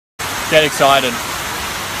Get excited.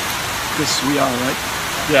 Because we are, right?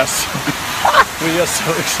 Yes. We are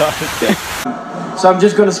so excited. So I'm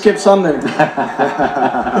just gonna skip Sunday. But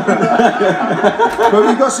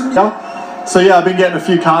we got some. So yeah, I've been getting a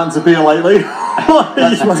few cartons of beer lately.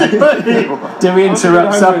 Do we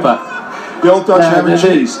interrupt supper? The old Dutch ham and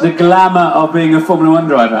cheese. The glamour of being a Formula 1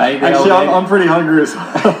 driver, eh? Actually, I'm pretty hungry as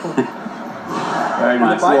well. Very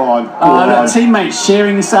nice. Look, teammates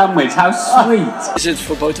sharing a sandwich. How sweet. Is it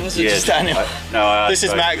for both of us? Yes. Just Daniel. This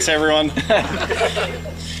is Max, everyone.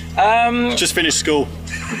 Just finished school.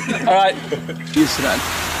 All right. Used to that,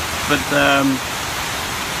 but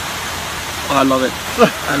oh, I love it.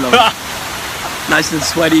 I love it. Nice and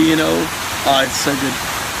sweaty, you know. Oh, it's so good.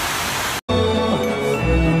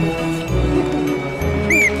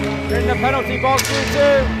 In the penalty box, you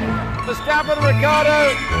two. Verstappen,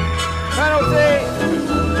 Ricciardo. Penalty.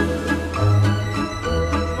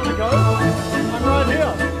 Want to go? I'm right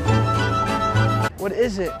here. What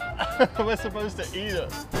is it? We're supposed to eat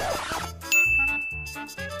it.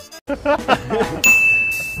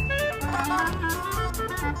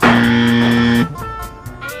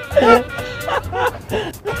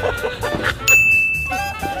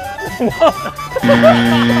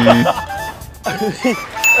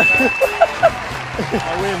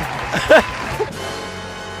 I win.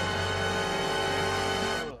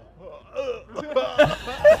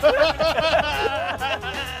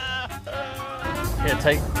 Here,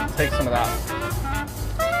 take some of that.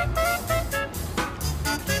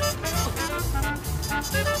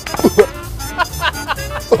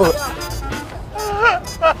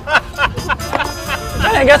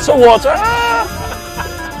 Can I get some water?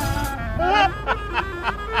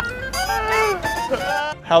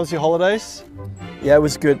 How was your holidays? Yeah, it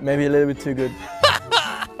was good. Maybe a little bit too good.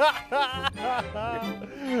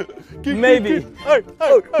 Maybe.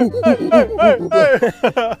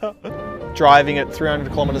 Driving at 300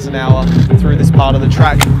 kilometers an hour through this part of the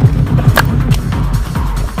track.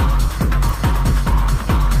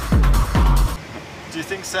 Do you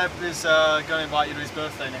think Seb is going to invite you to his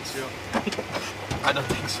birthday next year? I don't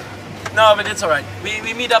think so. No, but it's all right.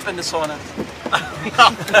 We meet up in the sauna.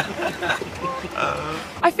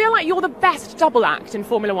 I feel like you're the best double act in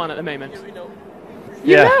Formula 1 at the moment.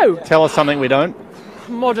 Yeah. You know. Tell us something we don't.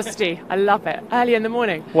 Modesty. I love it. Early in the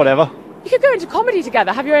morning. Whatever. You could go into comedy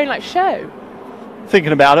together, have your own like show.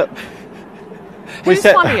 Thinking about it. Who's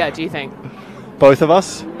funnier, do you think? Both of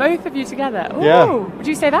us. Both of you together? Ooh. Yeah. Would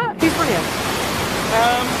you say that? Who's funnier?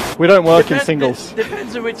 We don't work in singles.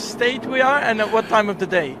 Depends on which state we are and at what time of the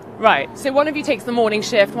day. Right. So one of you takes the morning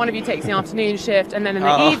shift, one of you takes the afternoon shift, and then in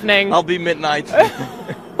the evening... I'll be midnight.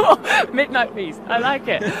 Midnight feast. I like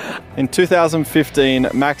it. In 2015,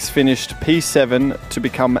 Max finished P7 to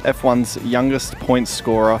become F1's youngest point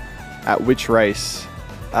scorer at which race?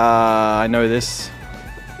 I know this.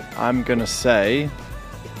 I'm gonna say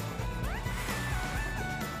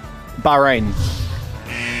Bahrain.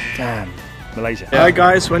 Damn. Malaysia. Yeah. Alright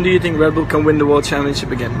guys, when do you think Red Bull can win the World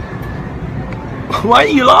Championship again? Why are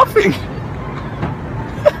you laughing?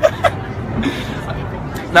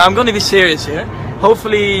 Now I'm gonna be serious here.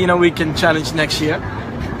 Hopefully, you know, we can challenge next year.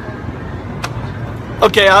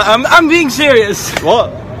 Okay, I'm being serious.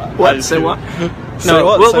 What? What? Say what?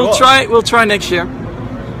 No, we'll try next year.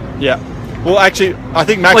 Yeah. Well, actually, I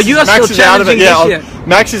think Max, well, you are Max still is out of it. challenging this Yeah, year.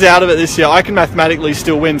 Max is out of it this year. I can mathematically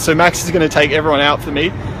still win, so Max is going to take everyone out for me,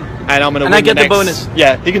 and I'm going to win. And I get the next, bonus.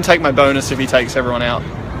 Yeah, he can take my bonus if he takes everyone out.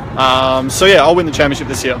 So yeah, I'll win the championship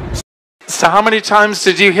this year. So how many times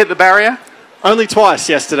did you hit the barrier? Only twice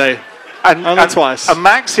yesterday. Only twice. And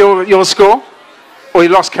Max, your score? Or you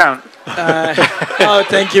lost count? Oh,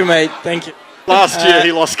 thank you, mate. Thank you. Last year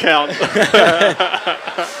he lost count.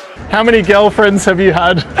 How many girlfriends have you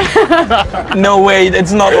had? No way,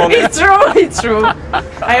 it's not on It's true, it's true.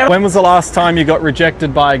 When was the last time you got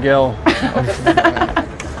rejected by a girl?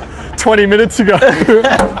 20 minutes ago.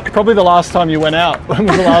 Probably the last time you went out. When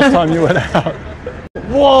was the last time you went out?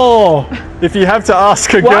 Whoa! If you have to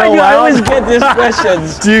ask a girl Why do I out, always get these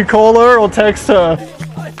questions? do you call her or text her?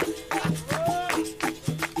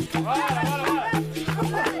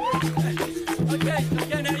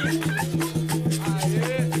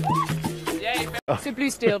 So blue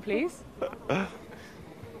steel, please.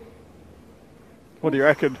 What do you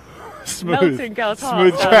reckon? Smooth. Melting girl's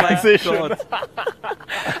heart. Smooth transition.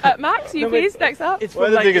 Max, you please, next up. It's We're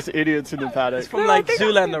from the like, biggest idiots in the paddock. it's from like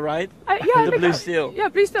Zoolander, right? Yeah, The blue steel. Yeah,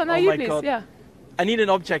 blue steel. Now Oh you my please. God. Yeah. I need an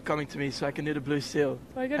object coming to me so I can do the blue steel.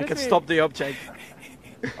 My I goodness can me. stop the object.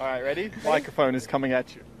 Alright, ready? Microphone is coming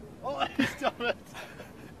at you. Oh, stop it.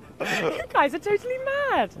 You guys are totally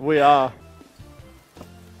mad. We are.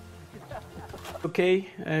 Okay,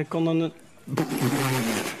 kon dan...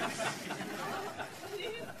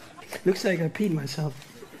 Looks like I peed myself.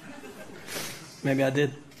 Maybe I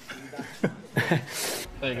did.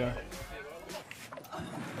 There you go.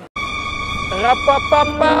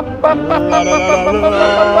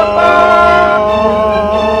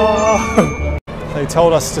 They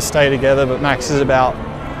told us to stay together, but Max is about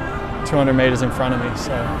 200 meters in front of me,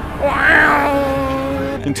 so.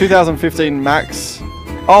 In 2015, Max,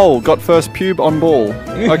 got first pube on ball.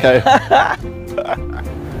 Okay.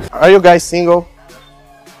 Are you guys single?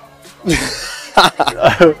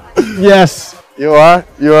 Yes, You are?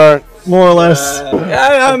 You are? more or less.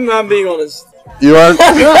 I'm being honest. You are?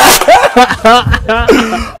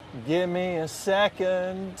 Give me a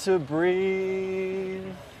second to breathe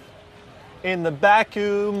in the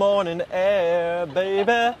Baku morning air,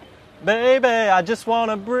 baby. Baby, I just want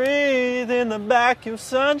to breathe in the Baku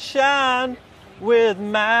sunshine with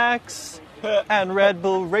Max and Red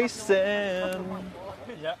Bull racing.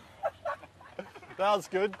 Yeah. That was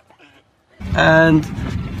good. And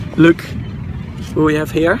look who we have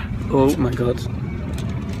here. Oh my god.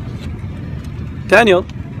 Daniel.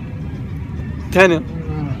 Daniel.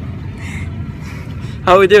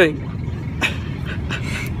 How are we doing?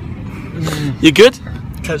 You good?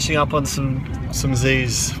 Catching up on some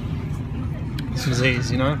Z's. Some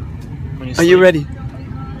Z's, you know? When Are you ready?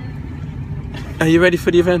 Are you ready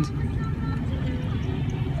for the event?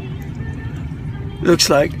 Looks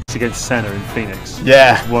like. It's against Senna in Phoenix.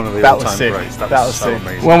 Yeah, One of the that was all-time sick. greats. That That was was so sick.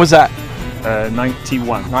 amazing. When was that?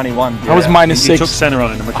 91. 91. I was minus He took 6. Senna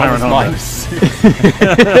on in the I McLaren was Honda.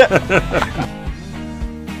 minus.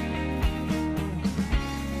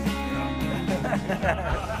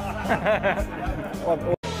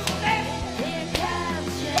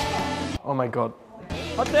 Oh my god.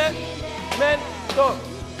 Hotte, men, stå.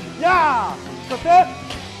 Ja! Hotte,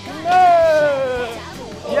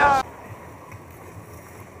 no! Ja!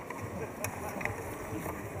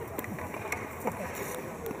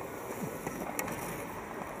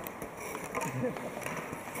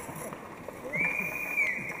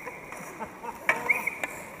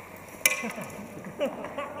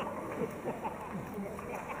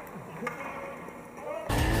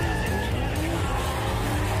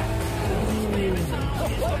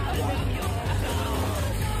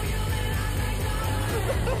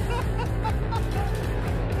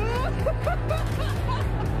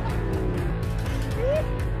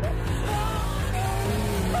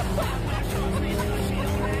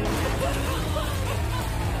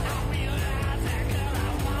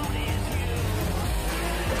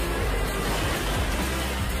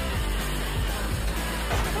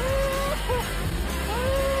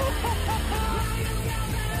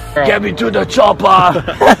 Get me to the chopper!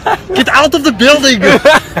 Get out of the building!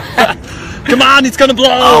 Come on, it's gonna blow!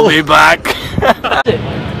 I'll be back.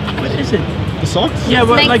 What is it? The socks? Yeah,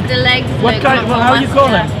 but like the legs. what kind? Well, how you call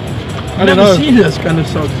them? I don't Never know. seen this kind of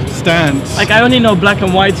socks. Stands. Like I only know black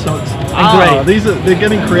and white socks and grey. They're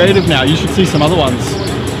getting creative now. You should see some other ones.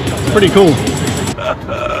 It's pretty cool.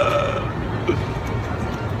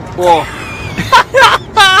 Whoa.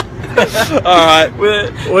 Alright,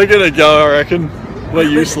 we're gonna go, I reckon. We're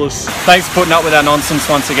useless. Thanks for putting up with our nonsense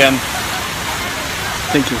once again.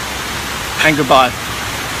 Thank you. And goodbye.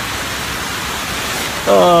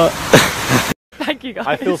 Thank you guys.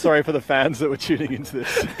 I feel sorry for the fans that were tuning into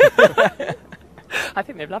this. I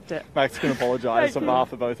think they've loved it. Max can apologise on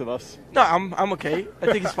behalf of both of us. No, I'm okay. I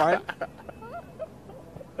think it's fine.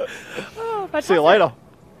 Oh, See you later.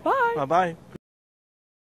 Bye. Bye bye.